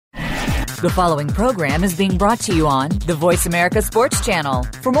The following program is being brought to you on the Voice America Sports Channel.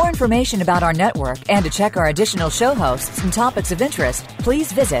 For more information about our network and to check our additional show hosts and topics of interest,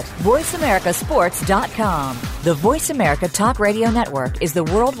 please visit voiceamericasports.com. The Voice America Talk Radio Network is the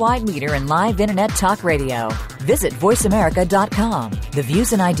worldwide leader in live Internet talk radio. Visit voiceamerica.com. The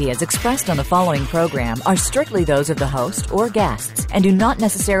views and ideas expressed on the following program are strictly those of the host or guests and do not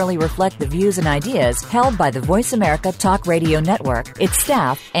necessarily reflect the views and ideas held by the Voice America Talk Radio Network, its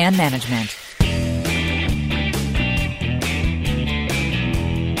staff, and management.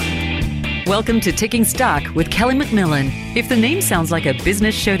 Welcome to Taking Stock with Kelly McMillan. If the name sounds like a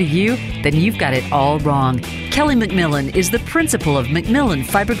business show to you, then you've got it all wrong. Kelly McMillan is the principal of McMillan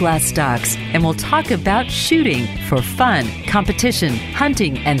Fiberglass Stocks and will talk about shooting for fun, competition,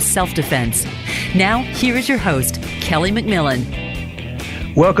 hunting, and self-defense. Now, here is your host, Kelly McMillan.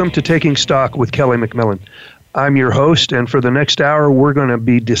 Welcome to Taking Stock with Kelly McMillan. I'm your host, and for the next hour, we're going to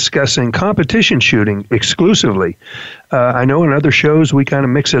be discussing competition shooting exclusively. I know in other shows we kind of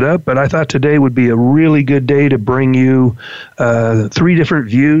mix it up, but I thought today would be a really good day to bring you three different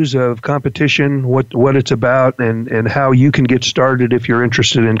views of competition, what it's about, and how you can get started if you're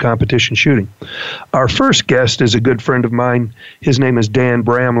interested in competition shooting. Our first guest is a good friend of mine. His name is Dan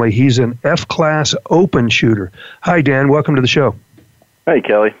Bramley. He's an F-Class open shooter. Hi, Dan. Welcome to the show. Hey,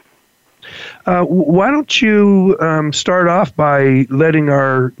 Kelly. Why don't you start off by letting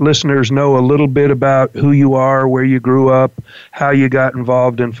our listeners know a little bit about who you are, where you grew up, how you got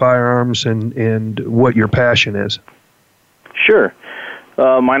involved in firearms, and what your passion is? Sure.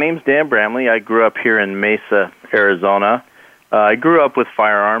 My name's Dan Bramley. I grew up here in Mesa, Arizona. I grew up with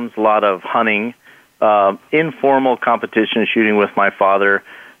firearms, a lot of hunting, informal competition shooting with my father.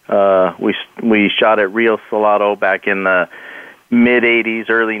 We shot at Rio Salado back in the mid-'80s,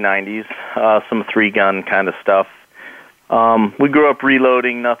 early '90s, some three-gun kind of stuff. We grew up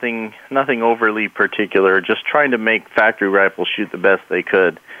reloading, nothing overly particular, just trying to make factory rifles shoot the best they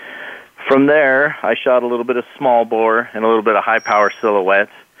could. From there, I shot a little bit of smallbore and a little bit of high-power silhouette.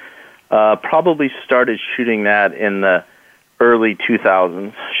 Probably started shooting that in the early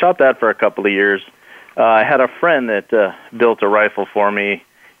 2000s. Shot that for a couple of years. I had a friend that built a rifle for me.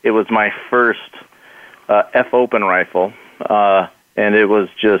 It was my first F-open rifle. And it was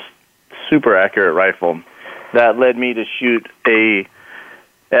just super accurate rifle. That led me to shoot a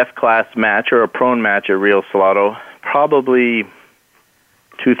F-class match or a prone match at Rio Salado, probably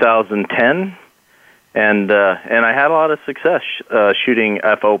 2010, and I had a lot of success shooting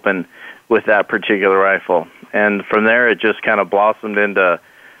F-open with that particular rifle. And from there, it just kind of blossomed into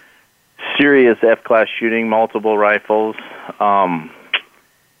serious F-class shooting, multiple rifles.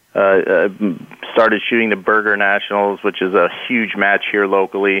 Started shooting the Burger Nationals, which is a huge match here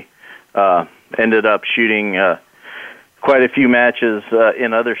locally. Ended up shooting quite a few matches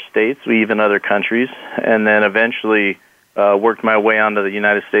in other states, even other countries, and then eventually worked my way onto the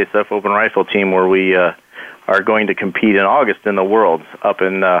United States F-Open Rifle team, where we are going to compete in August in the Worlds up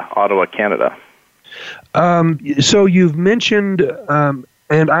in Ottawa, Canada. So you've mentioned...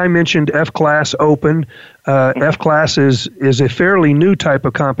 and I mentioned F-Class Open. F-Class is a fairly new type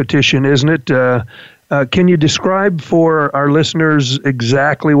of competition, isn't it? Can you describe for our listeners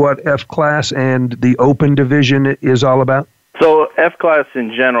exactly what F-Class and the Open division is all about? So F-Class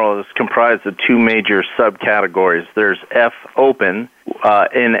in general is comprised of two major subcategories. There's F-Open.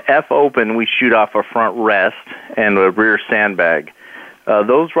 In F-Open, we shoot off a front rest and a rear sandbag.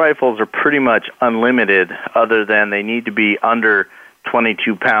 Those rifles are pretty much unlimited, other than they need to be under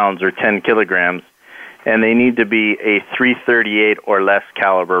 22 pounds or 10 kilograms, and they need to be a .338 or less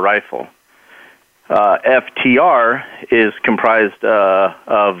caliber rifle. FTR is comprised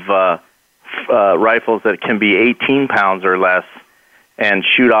of rifles that can be 18 pounds or less and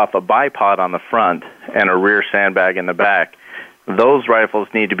shoot off a bipod on the front and a rear sandbag in the back. Those rifles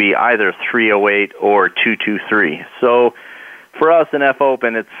need to be either .308 or .223. So for us in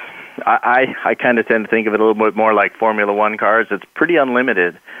F-Open, it's I kind of tend to think of it a little bit more like Formula One cars. It's pretty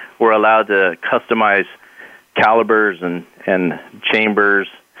unlimited. We're allowed to customize calibers and chambers,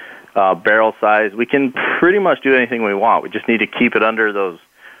 barrel size. We can pretty much do anything we want. We just need to keep it under those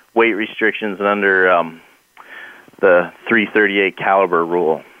weight restrictions and under the .338 caliber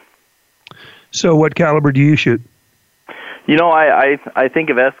rule. So what caliber do you shoot? You know, I think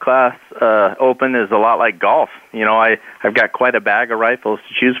of S-Class Open as a lot like golf. You know, I've got quite a bag of rifles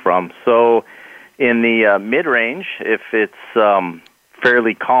to choose from. So in the mid-range, if it's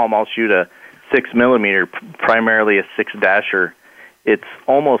fairly calm, I'll shoot a 6mm, primarily a 6-dasher. It's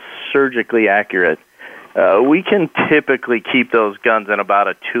almost surgically accurate. We can typically keep those guns in about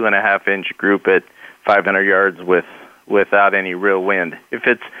a 2.5-inch group at 500 yards with without any real wind. If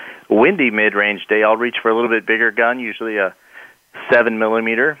it's a windy mid-range day, I'll reach for a little bit bigger gun, usually a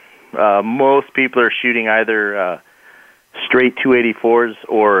 7mm. Most people are shooting either straight 284s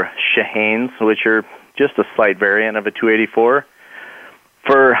or Shahanes, which are just a slight variant of a 284.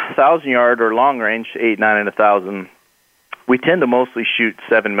 For 1,000-yard or long range, 8, 9, and 1,000, we tend to mostly shoot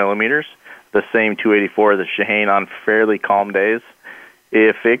 7mm, the same 284, the Shahane, on fairly calm days.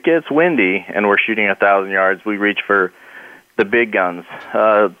 If it gets windy and we're shooting 1,000 yards, we reach for the big guns.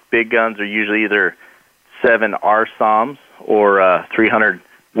 Big guns are usually either 7 RSOMs or 300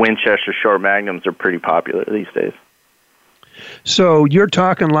 Winchester short magnums are pretty popular these days. So you're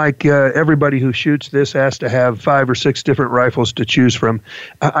talking like everybody who shoots this has to have 5 or 6 different rifles to choose from.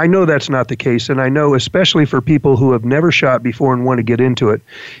 I know that's not the case, and I know especially for people who have never shot before and want to get into it,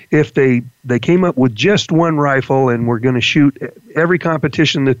 if they came up with just one rifle and were going to shoot every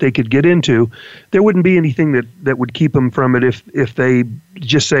competition that they could get into, there wouldn't be anything that would keep them from it if they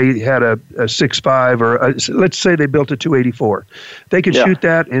just say had a 6.5 or let's say they built a 284. They could shoot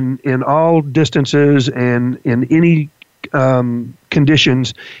that in all distances and in any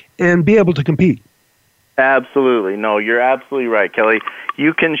conditions and be able to compete. Absolutely. No, you're absolutely right, Kelly.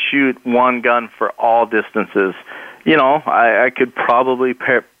 You can shoot one gun for all distances. You know, I could probably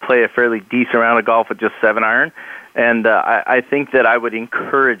play a fairly decent round of golf with just 7-iron, and I think that I would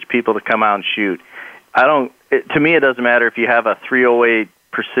encourage people to come out and shoot. To me, it doesn't matter if you have a 308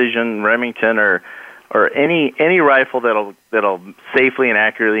 Precision Remington or any rifle that'll safely and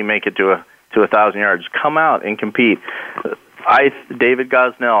accurately make it to 1,000 yards. Come out and compete. David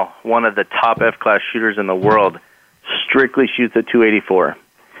Gosnell, one of the top F-class shooters in the world, strictly shoots at 284.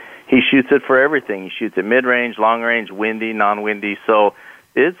 He shoots it for everything. He shoots at mid-range, long-range, windy, non-windy. So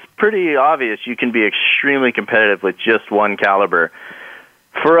it's pretty obvious you can be extremely competitive with just one caliber.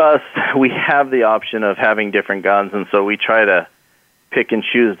 For us, we have the option of having different guns, and so we try to pick and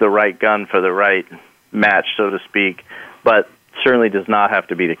choose the right gun for the right match, so to speak, but certainly does not have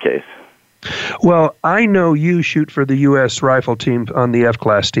to be the case. Well, I know you shoot for the U.S. rifle team on the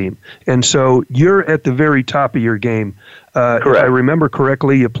F-class team, and so you're at the very top of your game. Correct. If I remember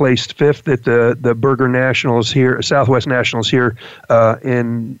correctly, you placed 5th at the Burger Nationals here, Southwest Nationals here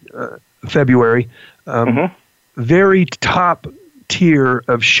in February. Very top tier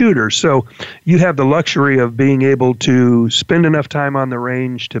of shooters. So you have the luxury of being able to spend enough time on the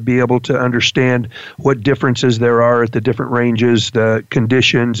range to be able to understand what differences there are at the different ranges, the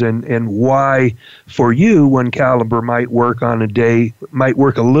conditions, and why for you one caliber might work on a day, might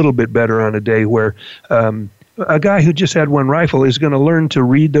work a little bit better on a day where a guy who just had one rifle is going to learn to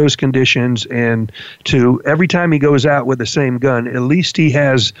read those conditions, and to every time he goes out with the same gun, at least he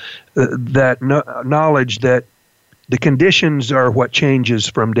has that knowledge that the conditions are what changes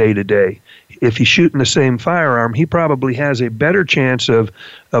from day to day. If he's shooting the same firearm, he probably has a better chance of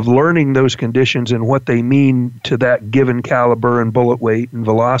learning those conditions and what they mean to that given caliber and bullet weight and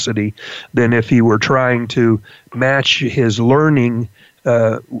velocity than if he were trying to match his learning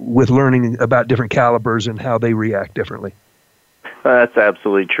with learning about different calibers and how they react differently. That's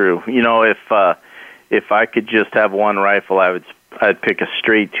absolutely true. You know, if I could just have one rifle, I'd pick a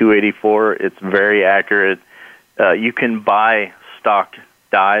straight 284. It's very accurate. You can buy stock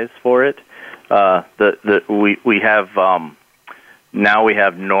dies for it. We have now we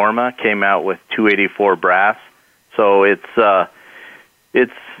have Norma came out with 284 brass, so it's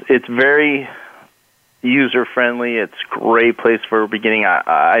very user friendly. It's a great place for beginning.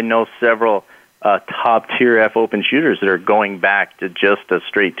 I know several top tier F open shooters that are going back to just a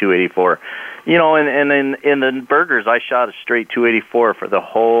straight 284. You know, and in the Burgers, I shot a straight 284 for the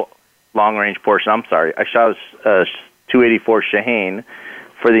whole long-range portion. I'm sorry, I shot a 284 Shahane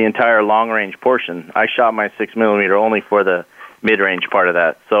for the entire long-range portion. I shot my 6mm only for the mid-range part of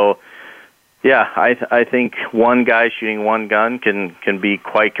that. So, yeah, I think one guy shooting one gun can be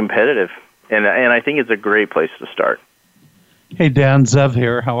quite competitive, and I think it's a great place to start. Hey, Dan, Zev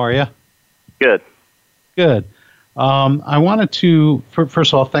here. How are you? Good. Good. I wanted to,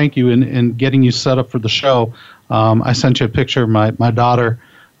 first of all, thank you in getting you set up for the show. I sent you a picture of my daughter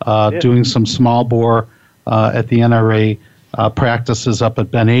doing some small bore at the NRA practices up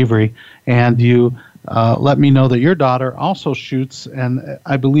at Ben Avery, and you let me know that your daughter also shoots, and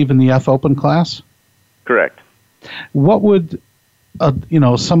I believe in the F Open class. Correct. What would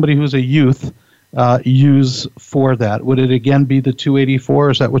somebody who's a youth use for that? Would it again be the 284?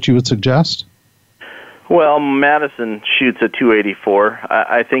 Is that what you would suggest? Well, Madison shoots a 284.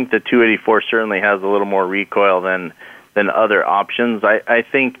 I think the 284 certainly has a little more recoil than other options. I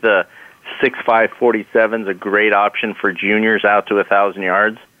think the 6.5 47 is a great option for juniors out to 1,000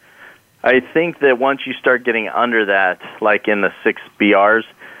 yards. I think that once you start getting under that, like in the 6 BRs,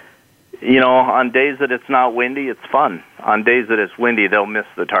 on days that it's not windy, it's fun. On days that it's windy, they'll miss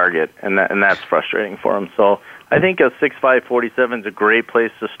the target, and that's frustrating for them. So I think a 6.5 47 is a great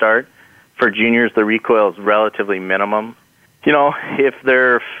place to start. For juniors, the recoil is relatively minimum. If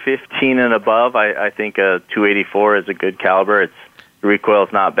they're 15 and above, I think a 284 is a good caliber. The recoil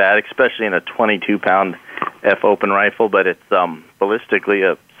is not bad, especially in a 22-pound F-open rifle, but it's ballistically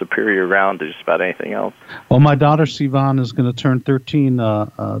a superior round to just about anything else. Well, my daughter Sivan is going to turn 13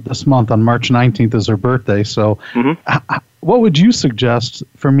 this month on March 19th is her birthday. So what would you suggest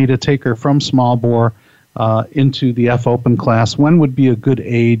for me to take her from small bore into the F-open class? When would be a good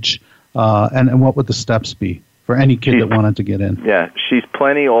age, and what would the steps be for any kid that wanted to get in? Yeah, she's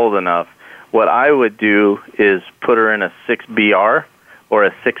plenty old enough. What I would do is put her in a 6 BR or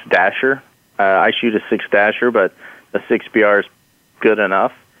a 6 dasher. I shoot a 6 dasher, but a 6 BR is good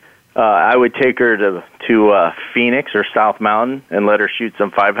enough. I would take her to Phoenix or South Mountain and let her shoot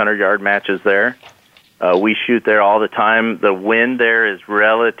some 500-yard matches there. We shoot there all the time. The wind there is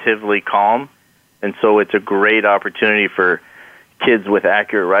relatively calm, and so it's a great opportunity for kids with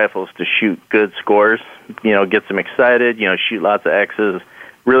accurate rifles to shoot good scores, gets them excited, shoot lots of X's,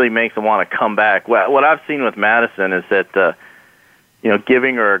 really makes them want to come back. What I've seen with Madison is that,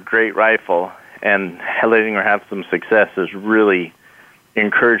 giving her a great rifle and letting her have some success has really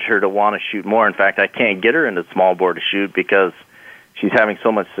encouraged her to want to shoot more. In fact, I can't get her into small bore to shoot because she's having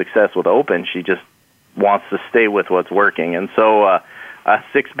so much success with open. She just wants to stay with what's working. And so a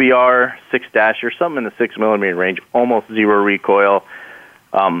 6 BR, 6 dasher, something in the 6 millimeter range, almost zero recoil.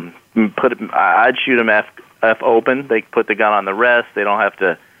 I'd shoot them F open. They put the gun on the rest. They don't have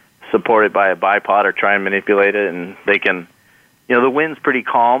to support it by a bipod or try and manipulate it, and they can. The wind's pretty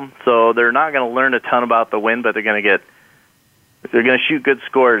calm, so they're not going to learn a ton about the wind, but they're going to shoot good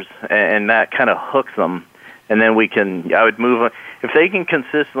scores, and that kind of hooks them. And then I would move them. If they can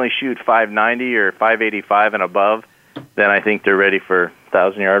consistently shoot 590 or 585 and above, then I think they're ready for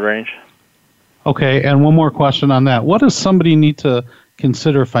 1,000-yard range. Okay, and one more question on that. What does somebody need to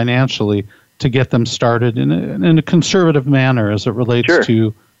consider financially to get them started in a conservative manner as it relates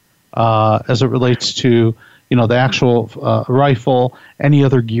to the actual rifle, any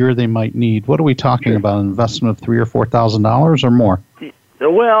other gear they might need? What are we talking about? An investment of $3,000 or $4,000 or more?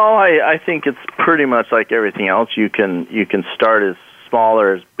 Well, I think it's pretty much like everything else. You can start as small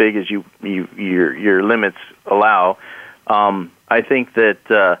or as big as your limits allow. I think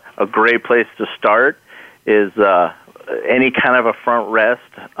that a great place to start is any kind of a front rest.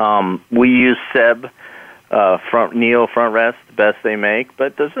 We use Seb Neo front rest, the best they make, but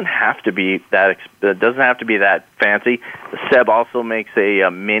it doesn't have to be that. It doesn't have to be that fancy. Seb also makes a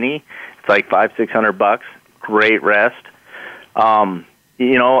mini. It's like $500-600. Great rest.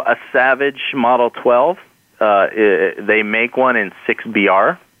 A Savage Model 12. They make one in 6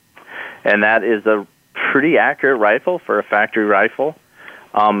 BR, and that is a pretty accurate rifle for a factory rifle.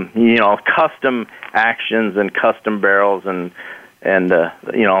 Custom actions and custom barrels and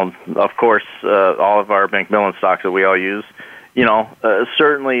of course, all of our Macmillan stocks that we all use.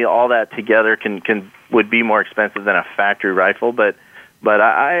 Certainly all that together would be more expensive than a factory rifle, but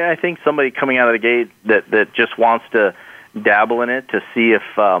I think somebody coming out of the gate that just wants to dabble in it to see if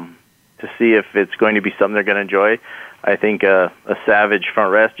it's going to be something they're going to enjoy. I think a Savage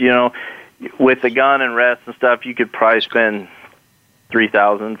front rest, with the gun and rest and stuff, you could probably spend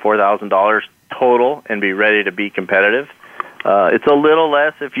 $3,000, $4,000 total and be ready to be competitive. It's a little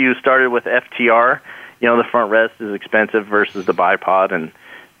less if you started with FTR. The front rest is expensive versus the bipod,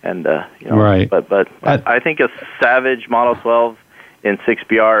 and right. But I think a Savage Model 12 in 6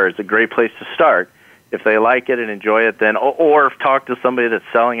 BR is a great place to start. If they like it and enjoy it, then or talk to somebody that's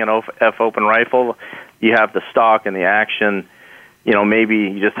selling an F-open rifle. You have the stock and the action. Maybe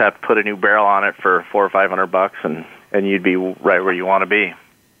you just have to put a new barrel on it for $400 or $500, and you'd be right where you want to be.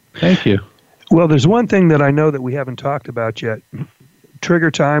 Thank you. Well, there's one thing that I know that we haven't talked about yet.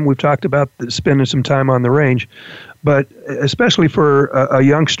 Trigger time. We've talked about spending some time on the range, but especially for a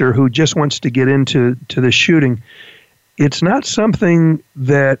youngster who just wants to get into the shooting, it's not something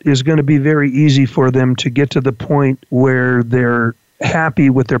that is going to be very easy for them to get to the point where they're happy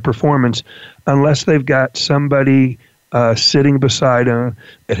with their performance unless they've got somebody sitting beside them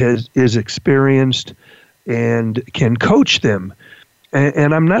that is experienced and can coach them.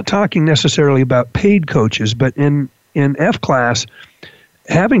 And I'm not talking necessarily about paid coaches, but in F class,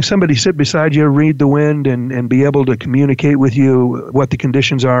 having somebody sit beside you, read the wind, and be able to communicate with you what the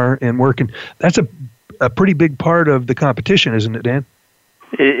conditions are and working, that's a pretty big part of the competition, isn't it, Dan?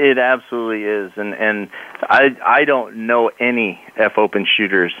 It absolutely is, and I don't know any F Open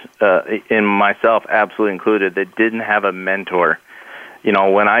shooters, in myself absolutely included, that didn't have a mentor. You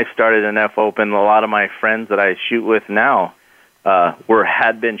know, when I started in F Open, a lot of my friends that I shoot with now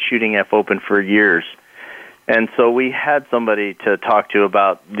had been shooting F Open for years, and so we had somebody to talk to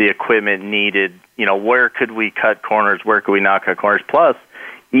about the equipment needed. You know, where could we cut corners? Where could we not cut corners? Plus,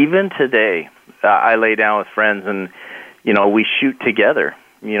 even today, I lay down with friends and, you know, we shoot together.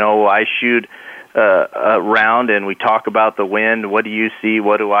 You know, I shoot a round and we talk about the wind. What do you see?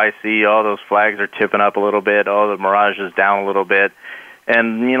 What do I see? Oh, those flags are tipping up a little bit. Oh, the mirage is down a little bit.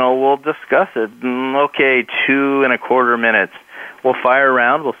 And, you know, we'll discuss it. Okay, 2.25 minutes. We'll fire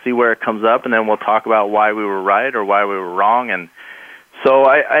around. We'll see where it comes up, and then we'll talk about why we were right or why we were wrong. And so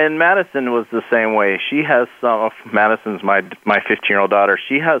and Madison was the same way. She has Madison's my 15-year-old daughter.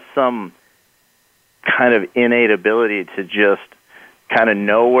 She has some kind of innate ability to just kind of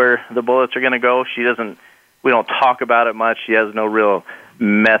know where the bullets are going to go. We don't talk about it much. She has no real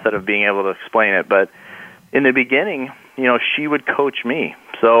method of being able to explain it. But in the beginning, you know, she would coach me.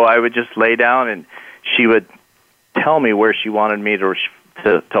 So I would just lay down and she would tell me where she wanted me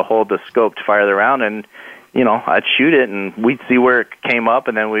to hold the scope to fire the round. And, you know, I'd shoot it and we'd see where it came up,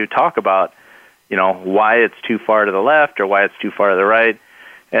 and then we would talk about, you know, why it's too far to the left or why it's too far to the right.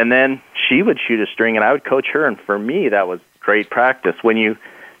 And then she would shoot a string and I would coach her. And for me, that was great practice. When you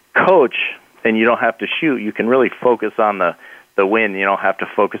coach and you don't have to shoot, you can really focus on the win. You don't have to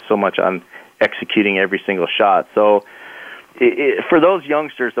focus so much on executing every single shot. So for those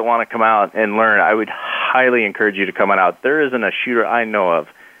youngsters that want to come out and learn, I would highly encourage you to come on out. There isn't a shooter I know of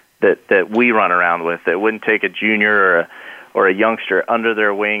that we run around with that wouldn't take a junior or a youngster under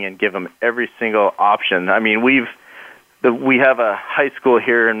their wing and give them every single option. I mean, we have a high school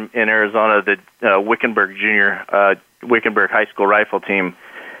here in Arizona, the Wickenburg High School rifle team.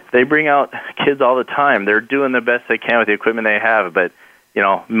 They bring out kids all the time. They're doing the best they can with the equipment they have. But, you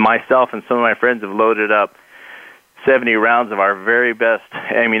know, myself and some of my friends have loaded up 70 rounds of our very best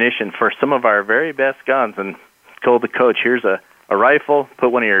ammunition for some of our very best guns and told the coach, here's a rifle,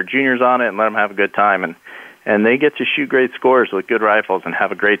 put one of your juniors on it and let them have a good time. And they get to shoot great scores with good rifles and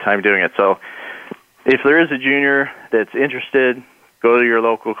have a great time doing it. So if there is a junior that's interested, go to your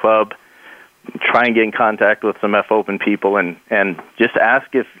local club, try and get in contact with some F Open people, and just ask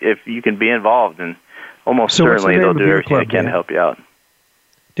if you can be involved. And almost certainly they'll do everything they can to help you out.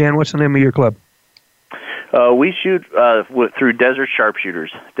 Dan, what's the name of your club? We shoot through Desert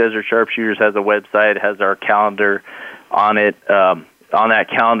Sharpshooters. Desert Sharpshooters has a website, has our calendar on it. On that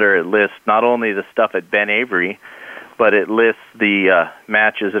calendar, it lists not only the stuff at Ben Avery, but it lists the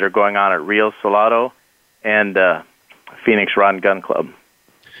matches that are going on at Rio Salado and Phoenix Rod and Gun Club.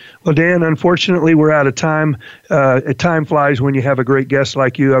 Well, Dan, unfortunately, we're out of time. Time flies when you have a great guest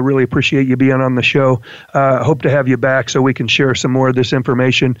like you. I really appreciate you being on the show. Hope to have you back so we can share some more of this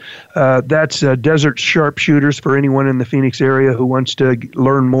information. That's Desert Sharpshooters for anyone in the Phoenix area who wants to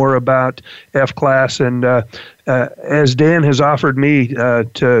learn more about F-Class. And as Dan has offered me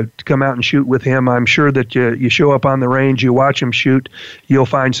to come out and shoot with him, I'm sure that you show up on the range, you watch him shoot, you'll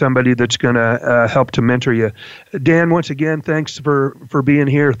find somebody that's going to help to mentor you. Dan, once again, thanks for being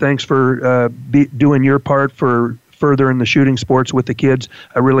here. Thanks for doing your part for furthering the shooting sports with the kids.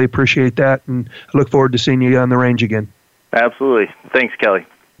 I really appreciate that, and I look forward to seeing you on the range again. Absolutely. Thanks, Kelly.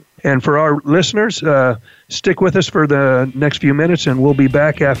 And for our listeners, stick with us for the next few minutes, and we'll be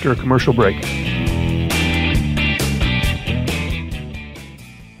back after a commercial break.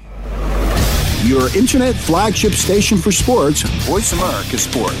 Your internet flagship station for sports, Voice America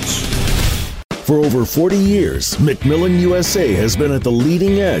Sports. For over 40 years, McMillan USA has been at the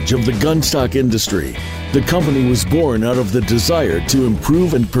leading edge of the gun stock industry. The company was born out of the desire to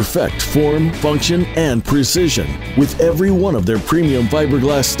improve and perfect form, function, and precision with every one of their premium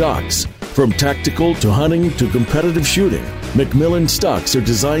fiberglass stocks. From tactical to hunting to competitive shooting, McMillan stocks are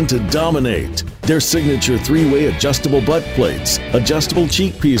designed to dominate. Their signature 3-way adjustable butt plates, adjustable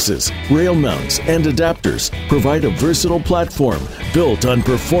cheek pieces, rail mounts, and adapters provide a versatile platform built on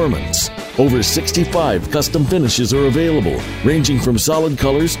performance. Over 65 custom finishes are available, ranging from solid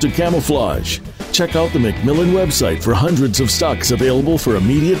colors to camouflage. Check out the McMillan website for hundreds of stocks available for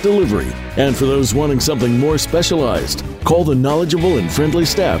immediate delivery. And for those wanting something more specialized, call the knowledgeable and friendly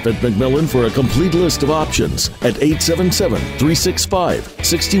staff at McMillan for a complete list of options at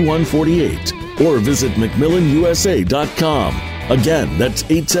 877-365-6148 or visit McMillanUSA.com. Again, that's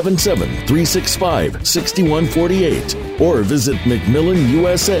 877-365-6148 or visit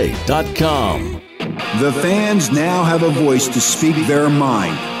McMillanUSA.com. The fans now have a voice to speak their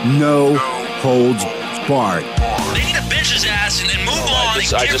mind. No holds Bart. They need to bench his ass and then move on.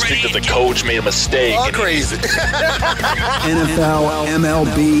 I just think that the coach made a mistake. All crazy. NFL,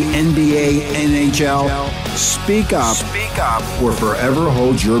 MLB, NBA, NHL. Speak up. Speak up or forever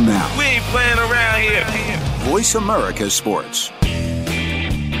hold your mouth. We ain't playing around here. Voice America Sports.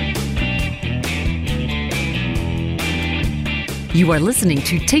 You are listening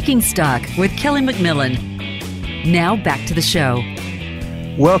to Taking Stock with Kelly McMillan. Now back to the show.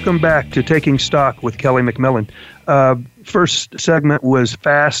 Welcome back to Taking Stock with Kelly McMillan. First segment was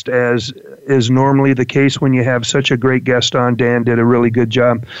fast, as is normally the case when you have such a great guest on. Dan did a really good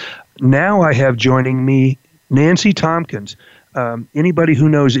job. Now I have joining me Nancy Tompkins. Anybody who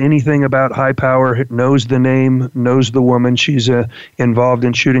knows anything about high power knows the name, knows the woman. She's involved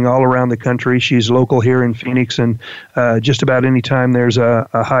in shooting all around the country. She's local here in Phoenix, and just about any time there's a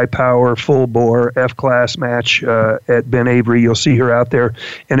high power, full bore, F-class match at Ben Avery, you'll see her out there.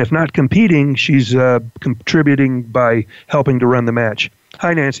 And if not competing, she's contributing by helping to run the match.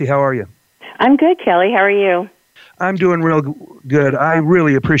 Hi, Nancy. How are you? I'm good, Kelly. How are you? I'm doing real good. I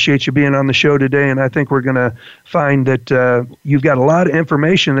really appreciate you being on the show today, and I think we're going to find that you've got a lot of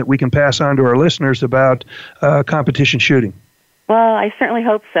information that we can pass on to our listeners about competition shooting. Well, I certainly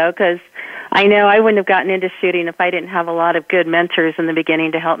hope so, because I know I wouldn't have gotten into shooting if I didn't have a lot of good mentors in the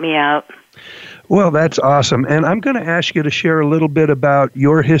beginning to help me out. Well, that's awesome. And I'm going to ask you to share a little bit about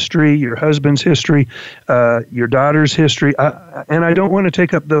your history, your husband's history, your daughter's history. And I don't want to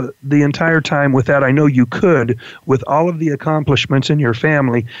take up the entire time with that. I know you could. With all of the accomplishments in your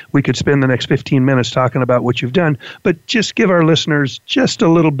family, we could spend the next 15 minutes talking about what you've done. But just give our listeners just a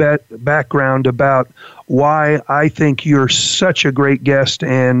little bit background about why I think you're such a great guest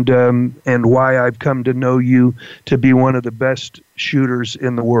and why I've come to know you to be one of the best shooters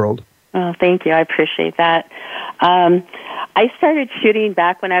in the world. Oh, thank you. I appreciate that. I started shooting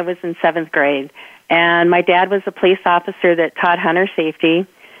back when I was in 7th grade, and my dad was a police officer that taught hunter safety.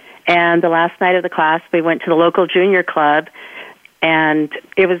 And the last night of the class, we went to the local junior club, and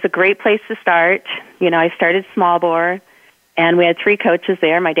it was a great place to start. You know, I started small bore, and we had 3 coaches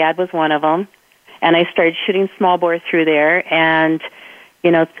there. My dad was one of them. And I started shooting small bore through there, and you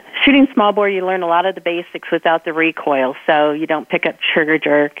know, shooting small bore, you learn a lot of the basics without the recoil, so you don't pick up trigger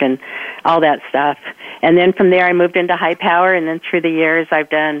jerk and all that stuff. And then from there, I moved into high power, and then through the years, I've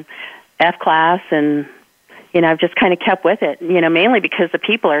done F-class, and, you know, I've just kind of kept with it, you know, mainly because the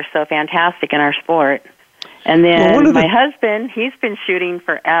people are so fantastic in our sport. And then my husband, he's been shooting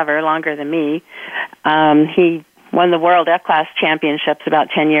forever, longer than me. He won the World F-class championships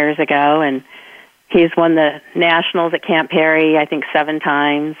about 10 years ago, and he's won the nationals at Camp Perry, I think, 7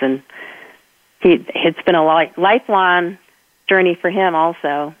 times, and it's been a lifelong journey for him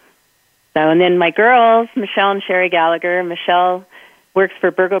also. So, and then my girls, Michelle and Sherry Gallagher. Michelle works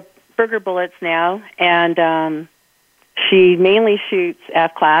for Burger Bullets now, and she mainly shoots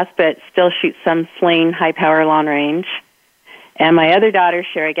F-class, but still shoots some Sling high-power long range. And my other daughter,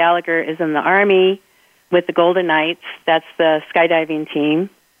 Sherry Gallagher, is in the Army with the Golden Knights. That's the skydiving team.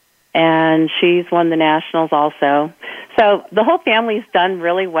 And she's won the nationals also. So the whole family's done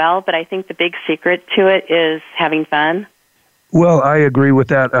really well, but I think the big secret to it is having fun. Well, I agree with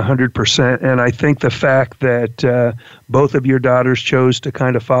that 100%, and I think the fact that both of your daughters chose to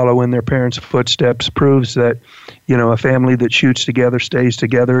kind of follow in their parents' footsteps proves that, you know, a family that shoots together stays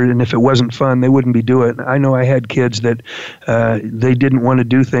together, and if it wasn't fun, they wouldn't be doing it. I know I had kids that they didn't want to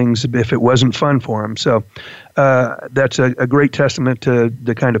do things if it wasn't fun for them, so that's a great testament to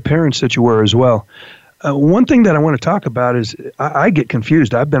the kind of parents that you were as well. One thing that I want to talk about is I get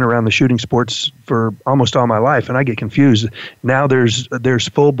confused. I've been around the shooting sports for almost all my life, and I get confused. Now there's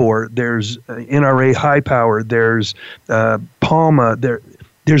full bore, there's NRA high power, there's Palma,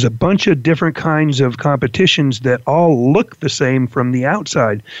 there's a bunch of different kinds of competitions that all look the same from the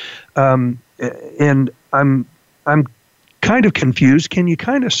outside, and I'm kind of confused. Can you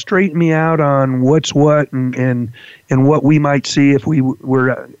kind of straighten me out on what's what and what we might see if we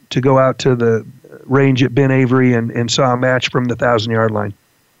were to go out to the range at Ben Avery and saw a match from the 1,000-yard line?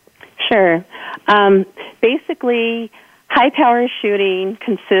 Sure. Basically, high-power shooting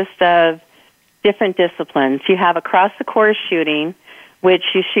consists of different disciplines. You have across-the-course shooting, which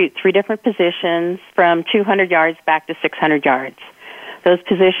you shoot 3 different positions from 200 yards back to 600 yards. Those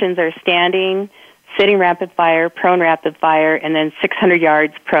positions are standing, sitting rapid fire, prone rapid fire, and then 600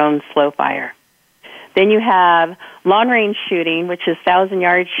 yards prone slow fire. Then you have long-range shooting, which is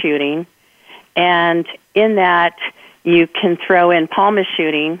 1,000-yard shooting, and in that you can throw in Palma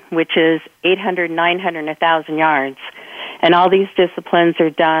shooting, which is 800, 900, and 1,000 yards. And all these disciplines are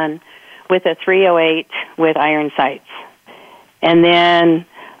done with a .308 with iron sights. And then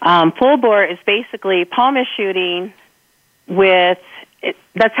Full bore is basically Palma shooting with,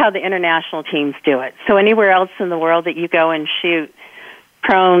 that's how the international teams do it. So anywhere else in the world that you go and shoot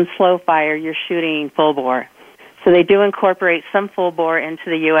prone, slow fire, you're shooting full bore. So they do incorporate some full bore into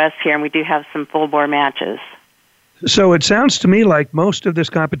the U.S. here, and we do have some full bore matches. So it sounds to me like most of this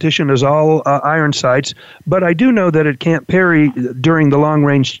competition is all iron sights, but I do know that at Camp Perry, during the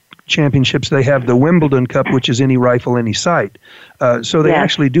long-range championships, they have the Wimbledon Cup, which is any rifle, any sight. So they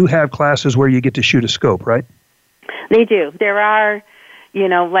actually do have classes where you get to shoot a scope, right? They do. There are,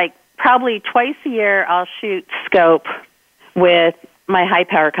 like probably twice a year I'll shoot scope with my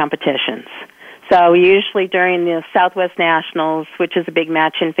high-power competitions. So usually during the Southwest Nationals, which is a big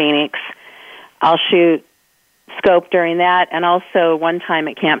match in Phoenix, I'll shoot scope during that, and also one time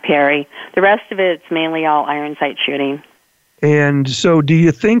at Camp Perry. The rest of it's mainly all iron sight shooting. And so do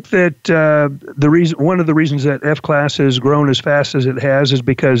you think that one of the reasons that F-Class has grown as fast as it has is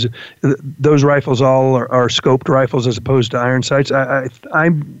because those rifles all are scoped rifles as opposed to iron sights?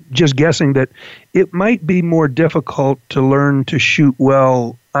 I'm just guessing that it might be more difficult to learn to shoot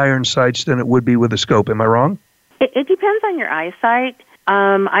well iron sights than it would be with a scope. Am I wrong? It depends on your eyesight.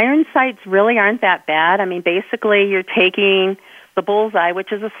 Iron sights really aren't that bad. I mean, basically you're taking the bullseye,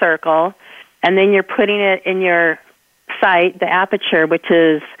 which is a circle, and then you're putting it in your sight, the aperture, which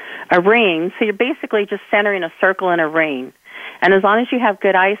is a ring. So you're basically just centering a circle in a ring. And as long as you have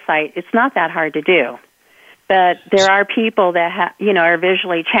good eyesight, it's not that hard to do. But there are people that are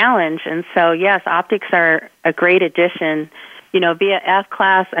visually challenged, and so yes, optics are a great addition, via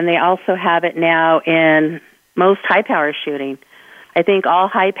F-Class, and they also have it now in most high-power shooting. I think all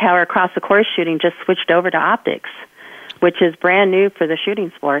high-power across-the-course shooting just switched over to optics, which is brand new for the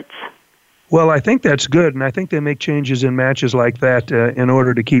shooting sports. Well, I think that's good, and I think they make changes in matches like that in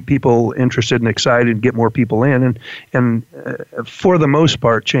order to keep people interested and excited and get more people in, and for the most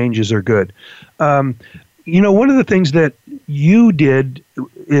part, changes are good. One of the things that you did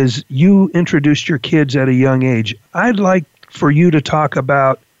is you introduced your kids at a young age. I'd like for you to talk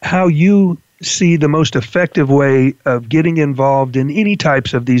about how you see the most effective way of getting involved in any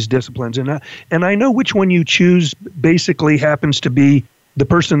types of these disciplines. And I know which one you choose basically happens to be the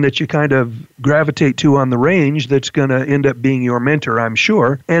person that you kind of gravitate to on the range that's going to end up being your mentor, I'm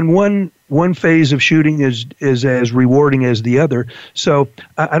sure. And one phase of shooting is as rewarding as the other. So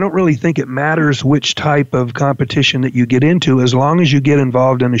I don't really think it matters which type of competition that you get into as long as you get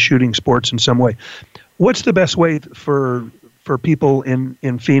involved in the shooting sports in some way. What's the best way for people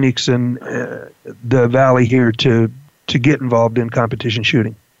in Phoenix and the Valley here to get involved in competition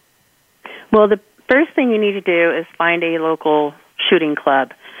shooting? Well, the first thing you need to do is find a local shooting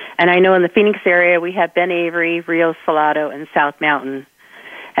club. And I know in the Phoenix area we have Ben Avery, Rio Salado, and South Mountain.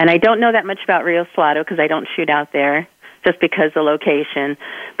 And I don't know that much about Rio Salado because I don't shoot out there just because of the location.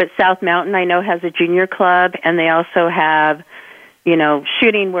 But South Mountain I know has a junior club, and they also have,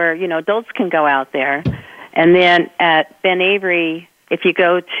 shooting where, adults can go out there. And then at Ben Avery, if you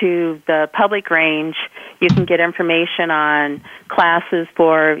go to the public range, you can get information on classes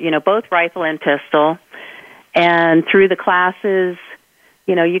for, both rifle and pistol. And through the classes,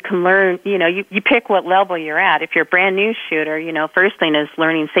 you can learn, you pick what level you're at. If you're a brand new shooter, first thing is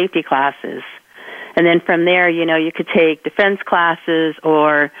learning safety classes. And then from there, you could take defense classes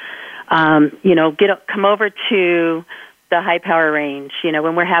or, come over to the high power range,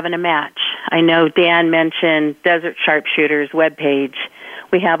 when we're having a match. I know Dan mentioned Desert Sharpshooters webpage.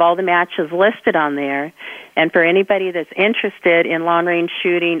 We have all the matches listed on there. And for anybody that's interested in long range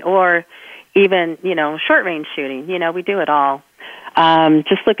shooting or even, short range shooting, we do it all.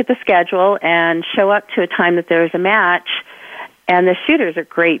 Just look at the schedule and show up to a time that there's a match. And the shooters are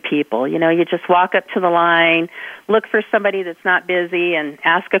great people. You just walk up to the line, look for somebody that's not busy and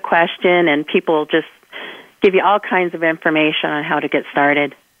ask a question, and people just give you all kinds of information on how to get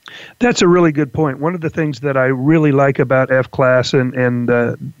started. That's a really good point. One of the things that I really like about F-Class and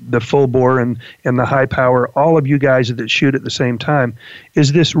the full bore and the high power, all of you guys that shoot at the same time,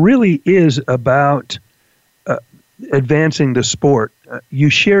 is this really is about advancing the sport. You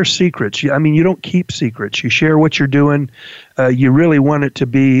share secrets. You don't keep secrets. You share what you're doing. You really want it to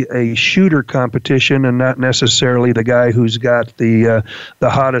be a shooter competition and not necessarily the guy who's got the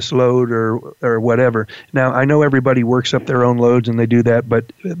hottest load or whatever. Now, I know everybody works up their own loads and they do that, but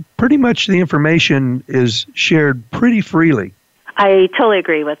pretty much the information is shared pretty freely. I totally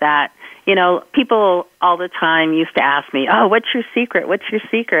agree with that. People all the time used to ask me, oh, what's your secret? What's your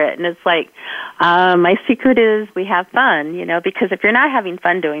secret? And it's like, my secret is we have fun, because if you're not having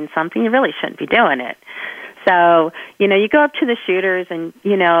fun doing something, you really shouldn't be doing it. So, you go up to the shooters and,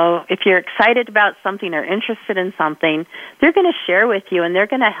 if you're excited about something or interested in something, they're going to share with you and they're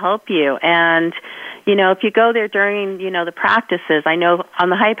going to help you. And, if you go there during, the practices, I know on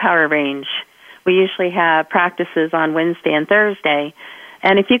the high power range, we usually have practices on Wednesday and Thursday.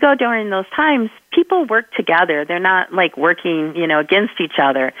 And if you go during those times, people work together. They're not like working, against each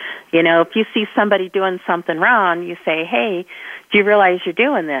other. If you see somebody doing something wrong, you say, hey, do you realize you're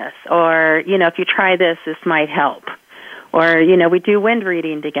doing this? Or, if you try this, this might help. Or, we do wind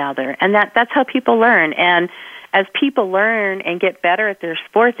reading together. And that's how people learn. And as people learn and get better at their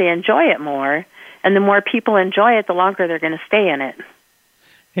sport, they enjoy it more. And the more people enjoy it, the longer they're going to stay in it.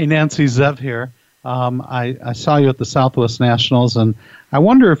 Hey, Nancy, Zev here. I saw you at the Southwest Nationals, and I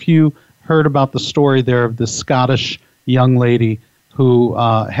wonder if you heard about the story there of this Scottish young lady who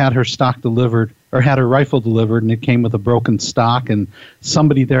had her stock delivered, or had her rifle delivered, and it came with a broken stock, and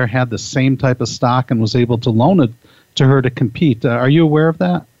somebody there had the same type of stock and was able to loan it to her to compete. Are you aware of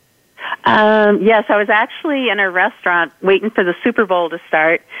that? Yes, I was actually in a restaurant waiting for the Super Bowl to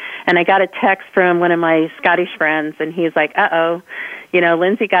start, and I got a text from one of my Scottish friends, and he's like, uh-oh,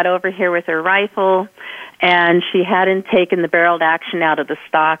 Lindsay got over here with her rifle, and she hadn't taken the barreled action out of the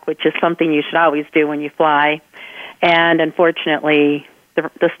stock, which is something you should always do when you fly. And unfortunately,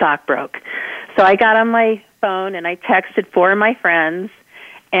 the stock broke. So I got on my phone, and I texted 4 of my friends,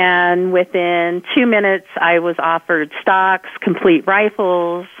 and within 2 minutes, I was offered stocks, complete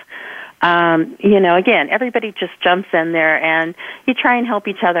rifles. Again, everybody just jumps in there, and you try and help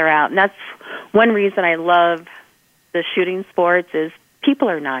each other out. And that's one reason I love the shooting sports is people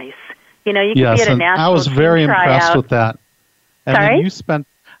are nice. You can be at a national I was very impressed with that. And Sorry? Then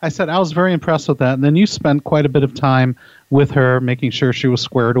I said I was very impressed with that. And then you spent quite a bit of time with her, making sure she was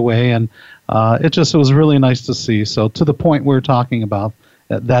squared away. And it was really nice to see. So to the point we're talking about,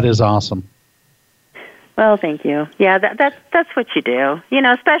 that is awesome. Well, thank you. Yeah, that's what you do.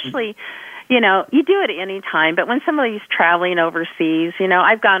 Especially, you do it at any time. But when somebody's traveling overseas,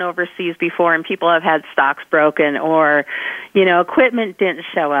 I've gone overseas before and people have had stocks broken or, equipment didn't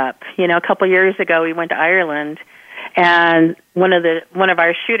show up. A couple years ago we went to Ireland and one of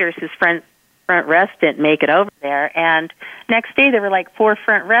our shooters, his front rest didn't make it over there. And next day there were like 4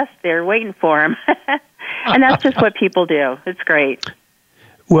 front rests there waiting for him. And that's just what people do. It's great.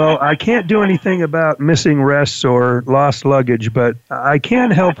 Well, I can't do anything about missing rests or lost luggage, but I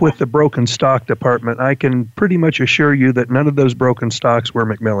can help with the broken stock department. I can pretty much assure you that none of those broken stocks were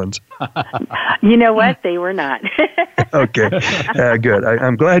Macmillan's. You know what? They were not. Okay, good.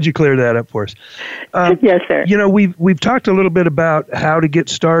 I'm glad you cleared that up for us. Yes, sir. We've talked a little bit about how to get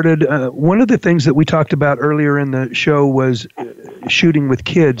started. One of the things that we talked about earlier in the show was shooting with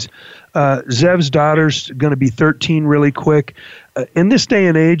kids. Zev's daughter's going to be 13 really quick. In this day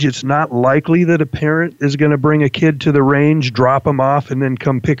and age, it's not likely that a parent is going to bring a kid to the range, drop them off, and then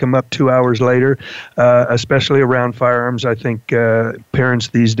come pick them up 2 hours later, especially around firearms. I think parents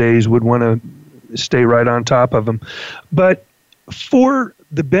these days would want to stay right on top of them. But for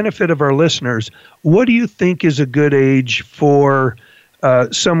the benefit of our listeners, what do you think is a good age for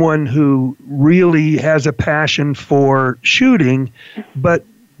someone who really has a passion for shooting, but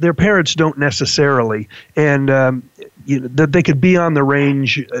their parents don't necessarily, and that they could be on the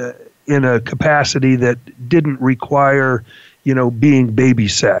range in a capacity that didn't require, being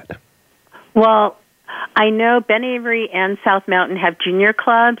babysat? Well, I know Ben Avery and South Mountain have junior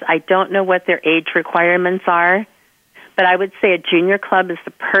clubs. I don't know what their age requirements are, but I would say a junior club is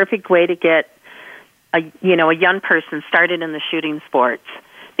the perfect way to get a young person started in the shooting sports,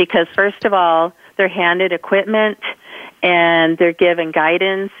 because first of all, they're handed equipment and they're given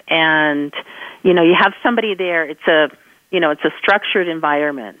guidance, and you have somebody there. It's a structured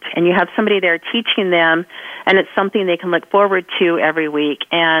environment, and you have somebody there teaching them, and it's something they can look forward to every week.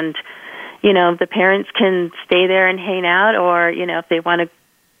 And the parents can stay there and hang out, or if they want to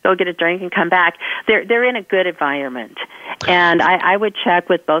go get a drink and come back, they're in a good environment. And I would check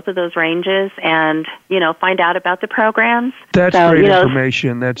with both of those ranges and find out about the programs. That's great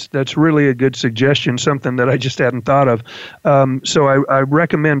information. That's really a good suggestion, something that I just hadn't thought of. So I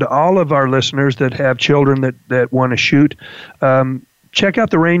recommend to all of our listeners that have children that want to shoot, check out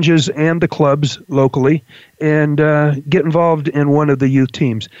the ranges and the clubs locally and get involved in one of the youth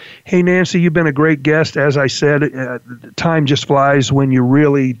teams. Hey, Nancy, you've been a great guest. As I said, time just flies when you're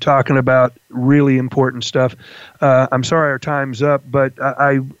really talking about really important stuff. I'm sorry our time's up, but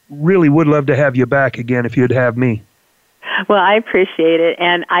I really would love to have you back again if you'd have me. Well, I appreciate it,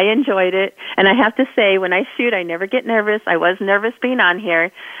 and I enjoyed it. And I have to say, when I shoot, I never get nervous. I was nervous being on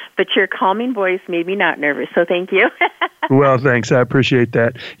here, but your calming voice made me not nervous, so thank you. Well, thanks. I appreciate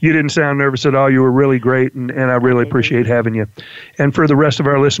that. You didn't sound nervous at all. You were really great, and I really appreciate having you. And for the rest of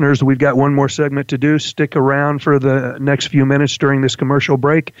our listeners, we've got one more segment to do. Stick around for the next few minutes during this commercial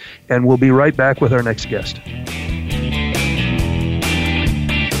break, and we'll be right back with our next guest.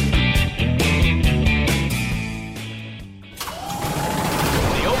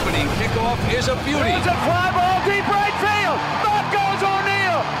 Is a beauty. It's a fly ball deep right field. Back goes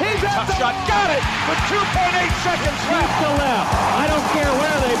O'Neill. He's at the shot. Got it with 2.8 seconds left. To left. I don't care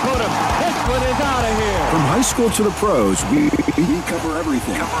where they put him. This one is out of here. From high school to the pros, we cover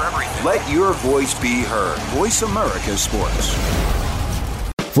everything. Let your voice be heard. Voice America Sports.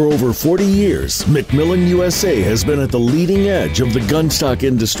 For over 40 years, McMillan USA has been at the leading edge of the gunstock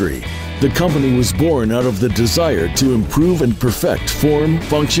industry. The company was born out of the desire to improve and perfect form,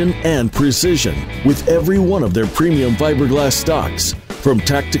 function, and precision with every one of their premium fiberglass stocks. From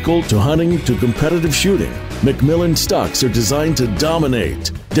tactical to hunting to competitive shooting, McMillan stocks are designed to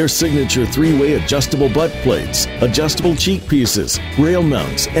dominate. Their signature 3-way adjustable butt plates, adjustable cheek pieces, rail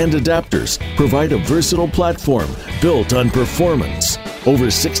mounts, and adapters provide a versatile platform built on performance. Over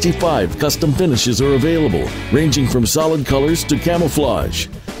 65 custom finishes are available, ranging from solid colors to camouflage.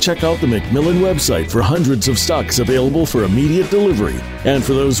 Check out the McMillan website for hundreds of stocks available for immediate delivery. And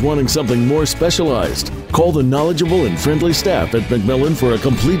for those wanting something more specialized, call the knowledgeable and friendly staff at McMillan for a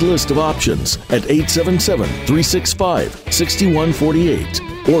complete list of options at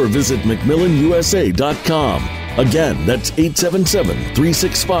 877-365-6148 or visit McMillanUSA.com. Again, that's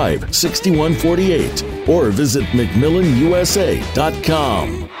 877-365-6148 or visit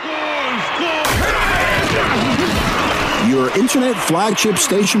McMillanUSA.com. Your internet flagship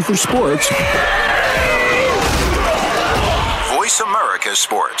station for sports. Voice America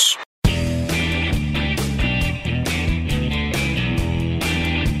Sports.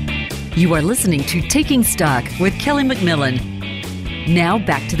 You are listening to Taking Stock with Kelly McMillan. Now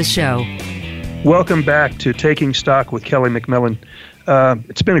back to the show. Welcome back to Taking Stock with Kelly McMillan.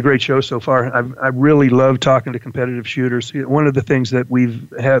 It's been a great show so far. I really love talking to competitive shooters. One of the things that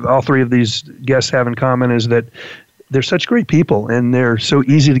all three of these guests have in common is that they're such great people and they're so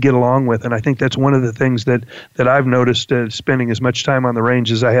easy to get along with. And I think that's one of the things that I've noticed spending as much time on the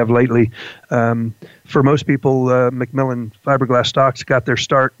range as I have lately. For most people, McMillan fiberglass stocks got their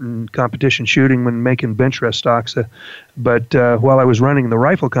start in competition shooting when making bench rest stocks. But while I was running the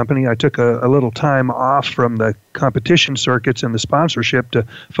rifle company, I took a little time off from the competition circuits and the sponsorship to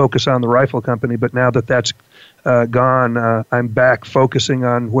focus on the rifle company. But now that that's gone, I'm back focusing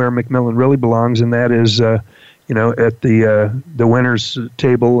on where McMillan really belongs, and that is at the winners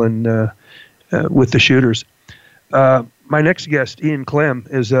table and with the shooters. My next guest, Ian Clem,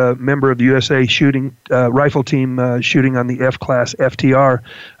 is a member of the USA shooting rifle team shooting on the F-class FTR.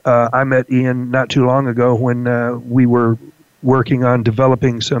 I met Ian not too long ago when we were working on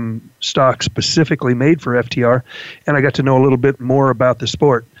developing some stock specifically made for FTR, and I got to know a little bit more about the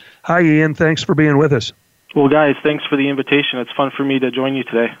sport. Hi, Ian. Thanks for being with us. Well, guys, thanks for the invitation. It's fun for me to join you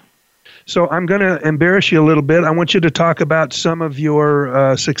today. So I'm going to embarrass you a little bit. I want you to talk about some of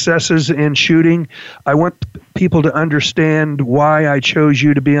your successes in shooting. I want people to understand why I chose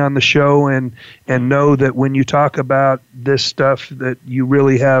you to be on the show and know that when you talk about this stuff that you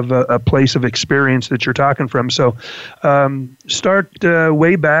really have a place of experience that you're talking from. So start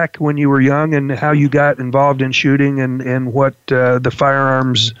way back when you were young and how you got involved in shooting and what the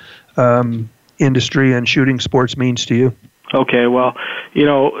firearms industry and shooting sports means to you. Okay, well,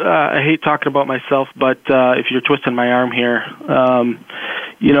 I hate talking about myself, but if you're twisting my arm here,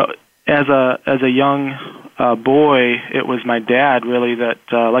 as a young boy, it was my dad really that,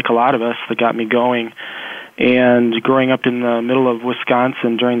 like a lot of us, that got me going. And growing up in the middle of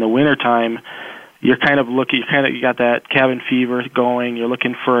Wisconsin during the wintertime, you got that cabin fever going. You're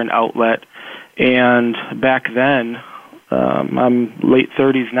looking for an outlet. And back then, I'm late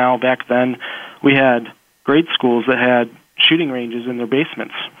 30s now. Back then, we had grade schools that had shooting ranges in their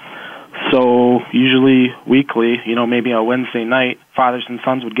basements. So usually weekly, maybe a Wednesday night, fathers and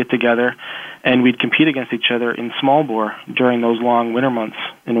sons would get together and we'd compete against each other in smallbore during those long winter months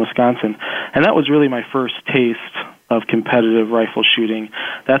in Wisconsin. And that was really my first taste of competitive rifle shooting.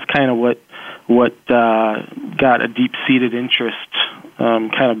 That's kind of what got a deep-seated interest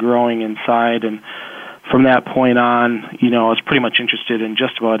kind of growing inside. And from that point on, I was pretty much interested in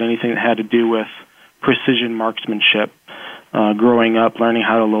just about anything that had to do with precision marksmanship. Growing up, learning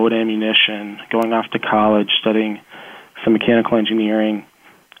how to load ammunition, going off to college, studying some mechanical engineering,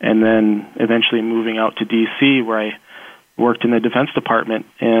 and then eventually moving out to D.C., where I worked in the Defense Department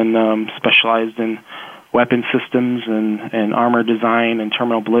and specialized in weapon systems and armor design and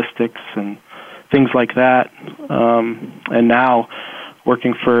terminal ballistics and things like that. And now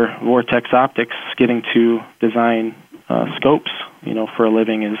working for Vortex Optics, getting to design scopes, for a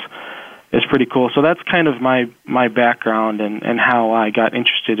living is pretty cool. So that's kind of my background and how I got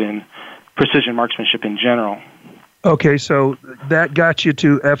interested in precision marksmanship in general. Okay, so that got you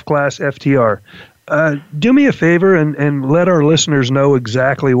to F-Class FTR. Do me a favor and let our listeners know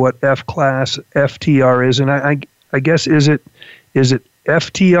exactly what F-Class FTR is. And I guess, is it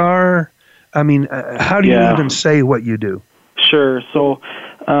FTR? I mean, how do you even say what you do? Sure. So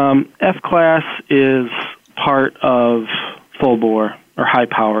F-Class is part of full bore or high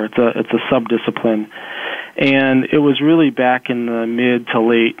power. It's a subdiscipline. And it was really back in the mid to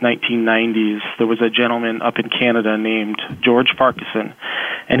late 1990s. There was a gentleman up in Canada named George Farquharson,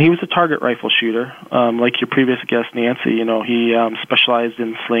 and he was a target rifle shooter. Like your previous guest, Nancy, he specialized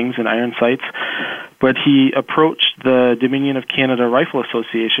in slings and iron sights. But he approached the Dominion of Canada Rifle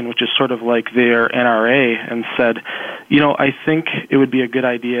Association, which is sort of like their NRA, and said, I think it would be a good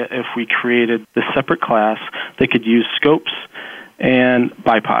idea if we created this separate class that could use scopes and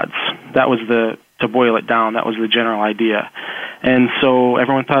bipods. That was to boil it down, that was the general idea. And so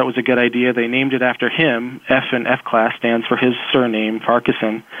everyone thought it was a good idea. They named it after him. F in F-Class stands for his surname,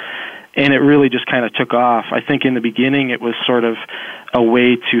 Farquharson. And it really just kind of took off. I think in the beginning it was sort of a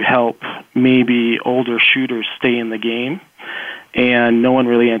way to help maybe older shooters stay in the game. And no one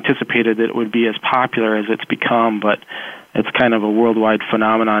really anticipated that it would be as popular as it's become, but it's kind of a worldwide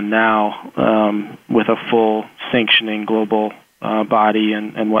phenomenon now with a full sanctioning global body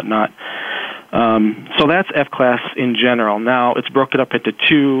and whatnot. So that's F-Class in general. Now, it's broken up into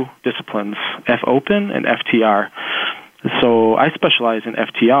two disciplines, F-Open and FTR. So I specialize in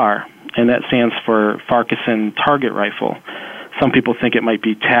FTR, and that stands for Farquharson Target Rifle. Some people think it might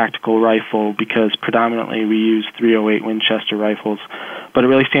be tactical rifle because predominantly we use .308 Winchester rifles, but it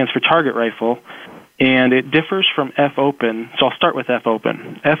really stands for target rifle, and it differs from F-Open. So I'll start with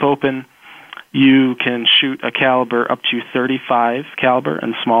F-Open. F-Open, you can shoot a caliber up to .35 caliber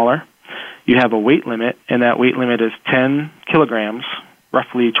and smaller. You have a weight limit, and that weight limit is 10 kilograms,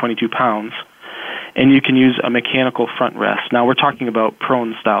 roughly 22 pounds, and you can use a mechanical front rest. Now, we're talking about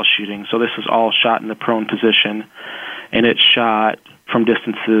prone-style shooting, so this is all shot in the prone position, and it's shot from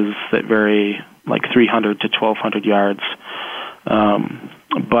distances that vary like 300 to 1,200 yards.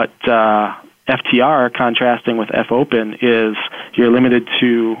 But FTR, contrasting with F-Open, is you're limited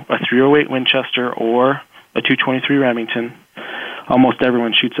to a .308 Winchester or a .223 Remington. Almost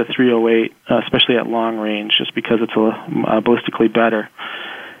everyone shoots a .308, especially at long range, just because it's ballistically better.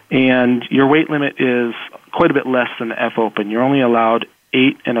 And your weight limit is quite a bit less than the F-Open. You're only allowed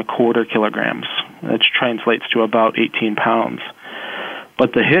 8.25 kilograms. That translates to about 18 pounds.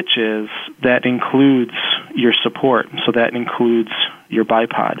 But the hitch is that includes your support, so that includes your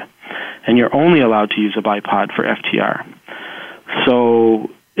bipod. And you're only allowed to use a bipod for FTR. So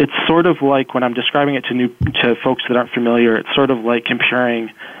it's sort of like, when I'm describing it to folks that aren't familiar, it's sort of like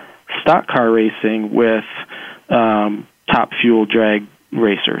comparing stock car racing with top fuel drag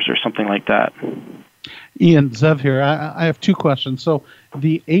racers or something like that. Ian, Zev here. I have two questions. So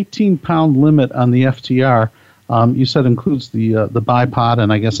the 18-pound limit on the FTR, you said includes the bipod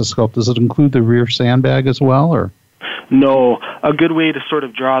and I guess a scope. Does it include the rear sandbag as well, or? No. A good way to sort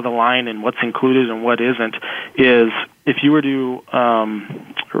of draw the line in what's included and what isn't is if you were to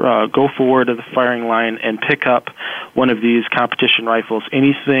go forward to the firing line and pick up one of these competition rifles,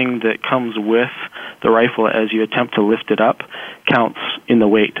 anything that comes with the rifle as you attempt to lift it up counts in the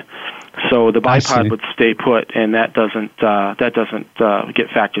weight. So the bipod would stay put, and that doesn't get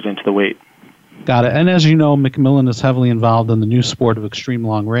factored into the weight. Got it. And as you know, Macmillan is heavily involved in the new sport of extreme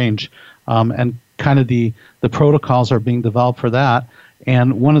long range, and kind of the protocols are being developed for that.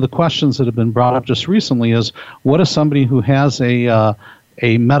 And one of the questions that have been brought up just recently is, what if somebody who has a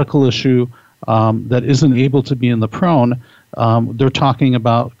medical issue that isn't able to be in the prone, they're talking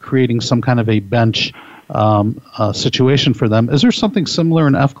about creating some kind of a bench situation for them. Is there something similar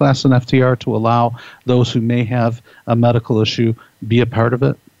in F-Class and FTR to allow those who may have a medical issue be a part of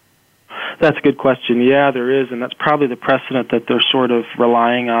it? That's a good question. Yeah, there is, and that's probably the precedent that they're sort of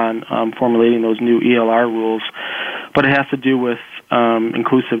relying on formulating those new ELR rules. But it has to do with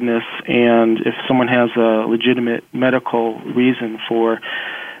inclusiveness, and if someone has a legitimate medical reason for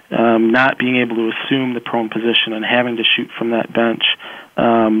not being able to assume the prone position and having to shoot from that bench,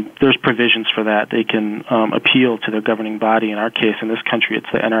 there's provisions for that. They can appeal to their governing body. In our case, in this country,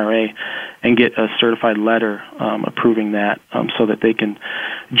 it's the NRA, and get a certified letter approving that so that they can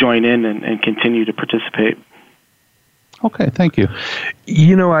join in and continue to participate. Okay, thank you.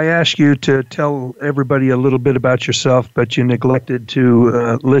 You know, I asked you to tell everybody a little bit about yourself, but you neglected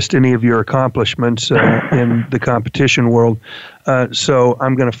to list any of your accomplishments in the competition world. So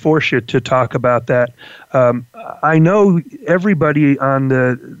I'm going to force you to talk about that. I know everybody on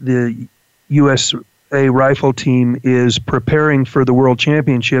the USA rifle team is preparing for the World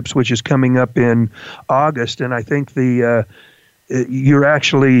Championships, which is coming up in August, and I think you're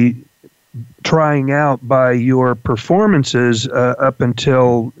actually trying out by your performances up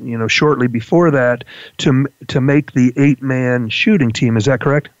until shortly before that to make the 8-man shooting team. Is that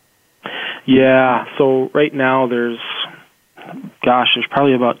correct? Yeah. So right now there's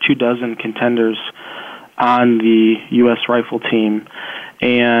probably about 24 contenders on the U.S. rifle team,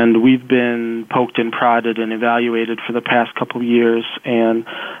 and we've been poked and prodded and evaluated for the past couple of years, and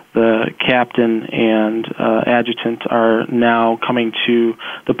the captain and adjutant are now coming to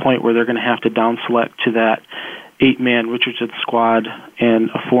the point where they're going to have to down select to that 8-man Richardson squad and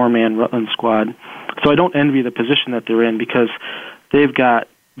a 4-man Rutland squad. So I don't envy the position that they're in, because they've got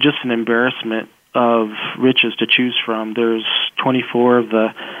just an embarrassment of riches to choose from. There's 24 of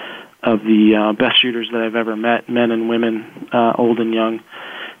the best shooters that I've ever met, men and women, old and young.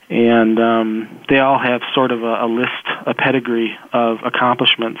 And they all have sort of a list, a pedigree of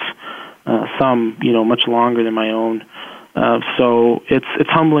accomplishments, some, much longer than my own. So it's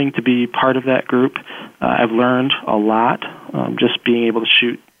humbling to be part of that group. I've learned a lot, just being able to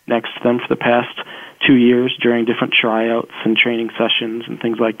shoot next to them for the past 2 years during different tryouts and training sessions and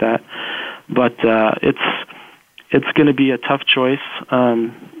things like that. But it's going to be a tough choice,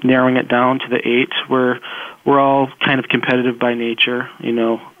 narrowing it down to the 8. We're all kind of competitive by nature,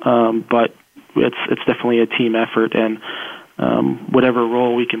 but it's definitely a team effort, and whatever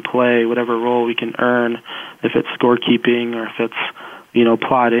role we can play, whatever role we can earn, if it's scorekeeping or if it's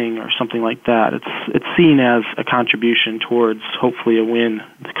plotting or something like that, it's seen as a contribution towards hopefully a win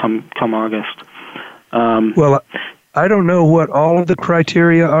to come August. Well, I don't know what all of the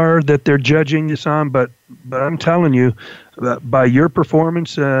criteria are that they're judging this on, but I'm telling you, by your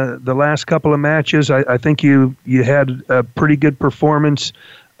performance the last couple of matches, I think you had a pretty good performance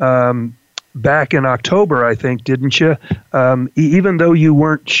back in October, I think, didn't you? Even though you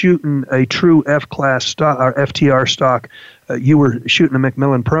weren't shooting a true F-class stock or FTR stock, you were shooting a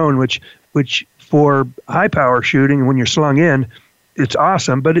Macmillan Prone, which for high power shooting, when you're slung in, it's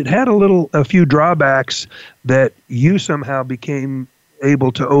awesome, but it had a few drawbacks that you somehow became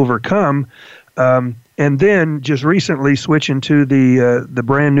able to overcome. And then just recently switching to the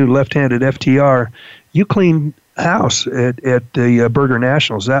brand new left-handed FTR, you cleaned house at the Burger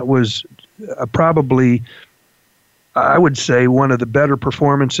Nationals. That was probably, I would say, one of the better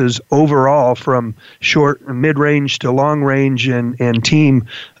performances overall from short, mid-range to long-range and team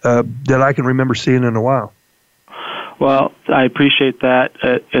that I can remember seeing in a while. Well, I appreciate that.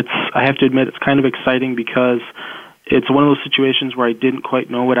 I have to admit, it's kind of exciting because it's one of those situations where I didn't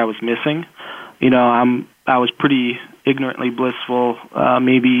quite know what I was missing. I was pretty ignorantly blissful,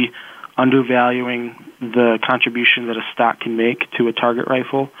 maybe undervaluing the contribution that a stock can make to a target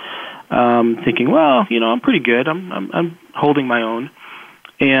rifle. Thinking, well, I'm pretty good. I'm holding my own.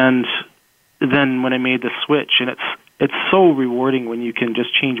 And then when I made the switch, and it's so rewarding when you can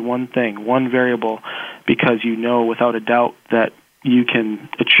just change one thing, one variable, because without a doubt that you can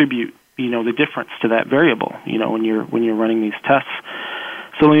attribute the difference to that variable. When you're running these tests.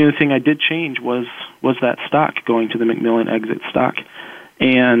 So the only thing I did change was that stock, going to the Macmillan exit stock,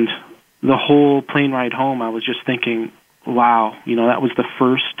 and the whole plane ride home, I was just thinking, wow, that was the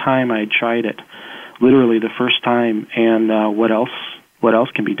first time I tried it, literally the first time, and what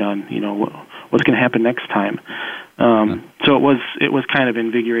else can be done? What's going to happen next time? So it was kind of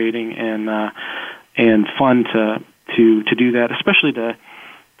invigorating and fun to do that, especially to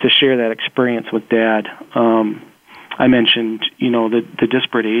share that experience with Dad. I mentioned, the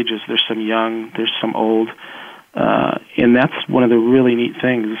disparate ages. There's some young, there's some old, and that's one of the really neat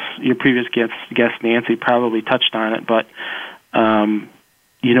things. Your previous guest Nancy probably touched on it, but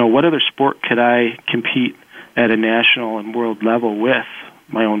what other sport could I compete at a national and world level with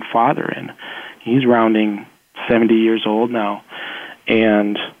my own father in? He's rounding 70 years old now,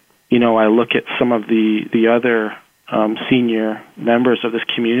 and I look at some of the other senior members of this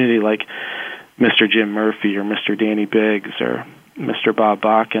community, like Mr. Jim Murphy or Mr. Danny Biggs or Mr. Bob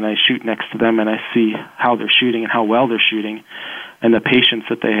Bach, and I shoot next to them and I see how they're shooting and how well they're shooting and the patience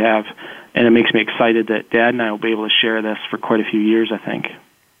that they have, and it makes me excited that Dad and I will be able to share this for quite a few years, I think.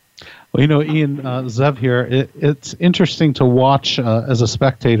 Well, Ian, Zev here, it's interesting to watch as a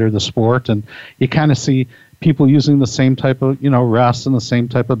spectator the sport, and you kind of see people using the same type of, rests and the same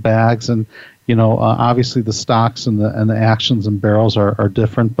type of bags, and, obviously the stocks and the actions and barrels are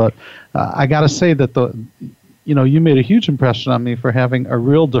different, but I got to say that you made a huge impression on me for having a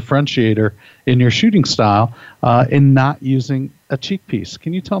real differentiator in your shooting style in not using a cheek piece.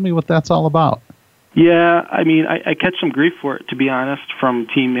 Can you tell me what that's all about? Yeah, I mean, I catch some grief for it, to be honest, from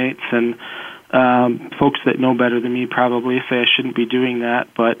teammates and folks that know better than me probably say I shouldn't be doing that,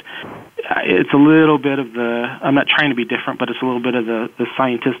 but it's a little bit of I'm not trying to be different, but it's a little bit of the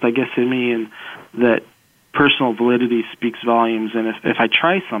scientist, I guess, in me, and that personal validity speaks volumes, and if I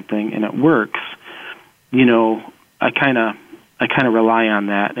try something and it works, I kind of rely on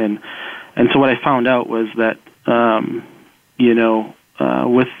that, and so what I found out was that,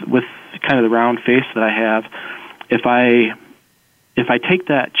 with kind of the round face that I have, if I take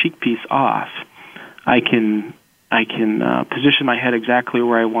that cheek piece off, I can position my head exactly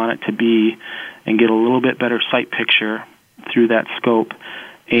where I want it to be and get a little bit better sight picture through that scope,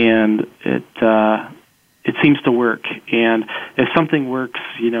 and it seems to work. And if something works,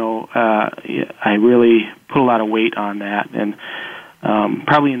 I really put a lot of weight on that, and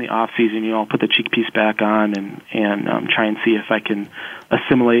probably in the off season, I'll put the cheek piece back on and try and see if I can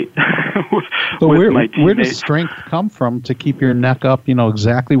assimilate with my teammates. Where does strength come from to keep your neck up,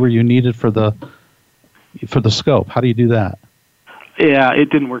 exactly where you need it for the scope? How do you do that? Yeah, it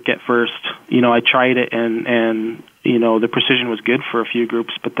didn't work at first. I tried it and the precision was good for a few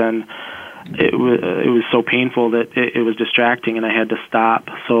groups, but then it was so painful that it was distracting and I had to stop.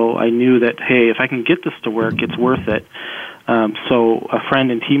 So I knew that, hey, if I can get this to work, it's worth it. So a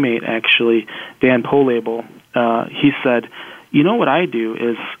friend and teammate, actually, Dan Bramley, he said, what I do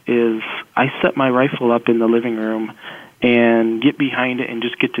is I set my rifle up in the living room and get behind it and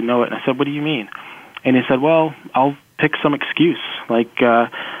just get to know it. And I said, what do you mean? And he said, well, I'll pick some excuse, like,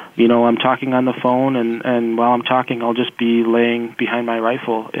 I'm talking on the phone, and while I'm talking, I'll just be laying behind my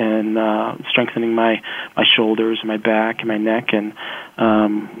rifle and strengthening my shoulders, my back, and my neck. And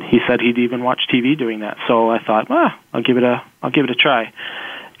he said he'd even watch TV doing that. So I thought, I'll give it a try.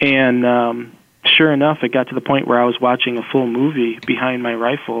 And sure enough, it got to the point where I was watching a full movie behind my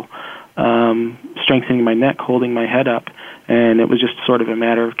rifle, strengthening my neck, holding my head up. And it was just sort of a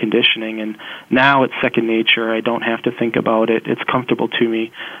matter of conditioning. And now it's second nature. I don't have to think about it. It's comfortable to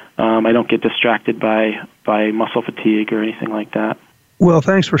me. I don't get distracted by muscle fatigue or anything like that. Well,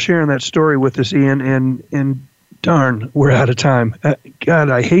 thanks for sharing that story with us, Ian. And darn, we're out of time. God,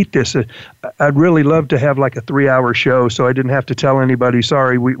 I hate this. I'd really love to have like a 3-hour show so I didn't have to tell anybody,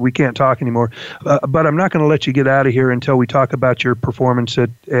 sorry, we can't talk anymore. But I'm not going to let you get out of here until we talk about your performance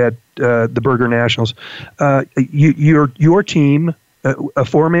at the Burger Nationals. Your team, a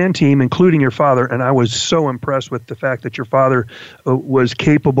four-man team, including your father, and I was so impressed with the fact that your father was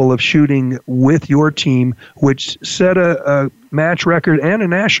capable of shooting with your team, which set a match record and a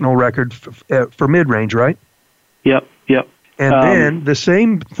national record for mid-range, right? Yep. And then the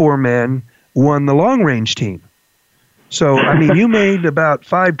same four men won the long-range team. So, I mean, you made about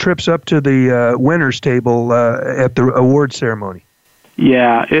 5 trips up to the winners table at the award ceremony.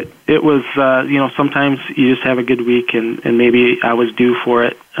 Yeah, it was, sometimes you just have a good week, and maybe I was due for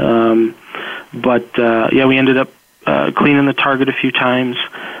it. But we ended up cleaning the target a few times,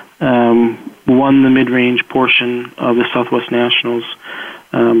 won the mid-range portion of the Southwest Nationals,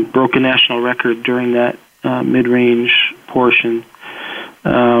 broke a national record during that mid-range portion.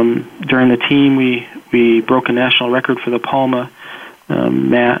 During the team, we broke a national record for the Palma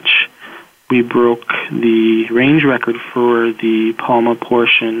match. We broke the range record for the Palma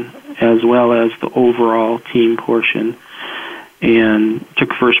portion as well as the overall team portion, and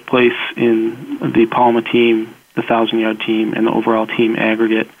took first place in the Palma team, the 1,000-yard team, and the overall team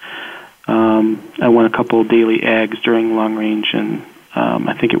aggregate. I won a couple of daily ags during long range, and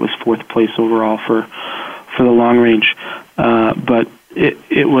I think it was 4th place overall for the long range. But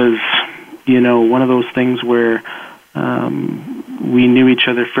it was, one of those things where we knew each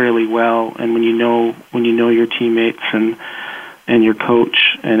other fairly well, and when you know your teammates and your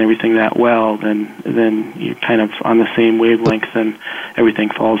coach and everything that well, then you're kind of on the same wavelength, and everything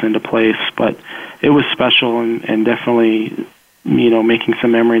falls into place. But it was special, and definitely, making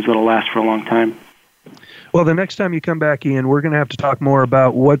some memories that'll last for a long time. Well, the next time you come back, Ian, we're going to have to talk more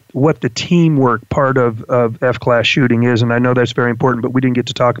about what the teamwork part of F-class shooting is, and I know that's very important, but we didn't get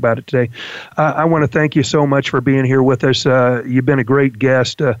to talk about it today. I want to thank you so much for being here with us. You've been a great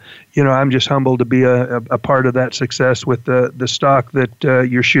guest. I'm just humbled to be a part of that success with the stock that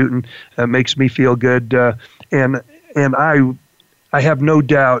you're shooting. Makes me feel good, and I have no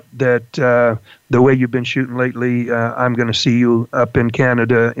doubt that the way you've been shooting lately, I'm going to see you up in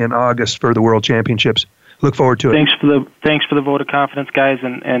Canada in August for the World Championships. Look forward to it. Thanks for the vote of confidence, guys,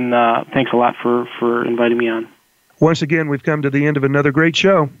 and thanks a lot for inviting me on. Once again, we've come to the end of another great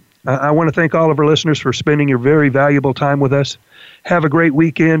show. I want to thank all of our listeners for spending your very valuable time with us. Have a great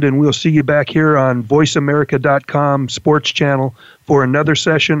weekend, and we'll see you back here on voiceamerica.com sports channel for another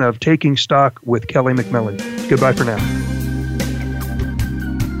session of Taking Stock with Kelly McMillan. Goodbye for now.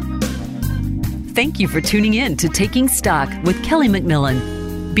 Thank you for tuning in to Taking Stock with Kelly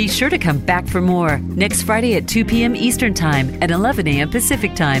McMillan. Be sure to come back for more next Friday at 2 p.m. Eastern Time and 11 a.m.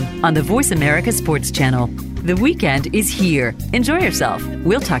 Pacific Time on the Voice America Sports Channel. The weekend is here. Enjoy yourself.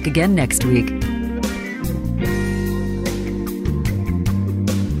 We'll talk again next week.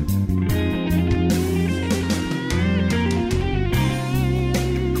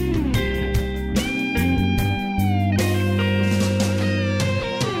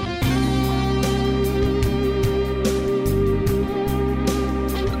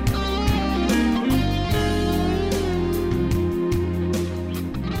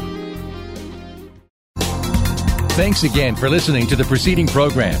 Thanks again for listening to the preceding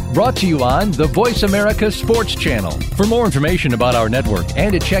program, brought to you on the Voice America Sports Channel. For more information about our network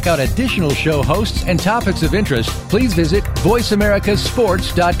and to check out additional show hosts and topics of interest, please visit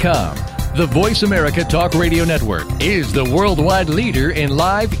voiceamericasports.com. The Voice America Talk Radio Network is the worldwide leader in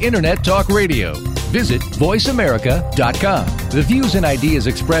live Internet talk radio. Visit voiceamerica.com. The views and ideas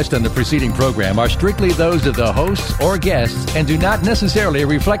expressed on the preceding program are strictly those of the hosts or guests and do not necessarily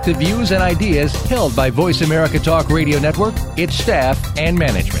reflect the views and ideas held by Voice America Talk Radio Network, its staff, and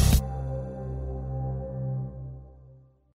management.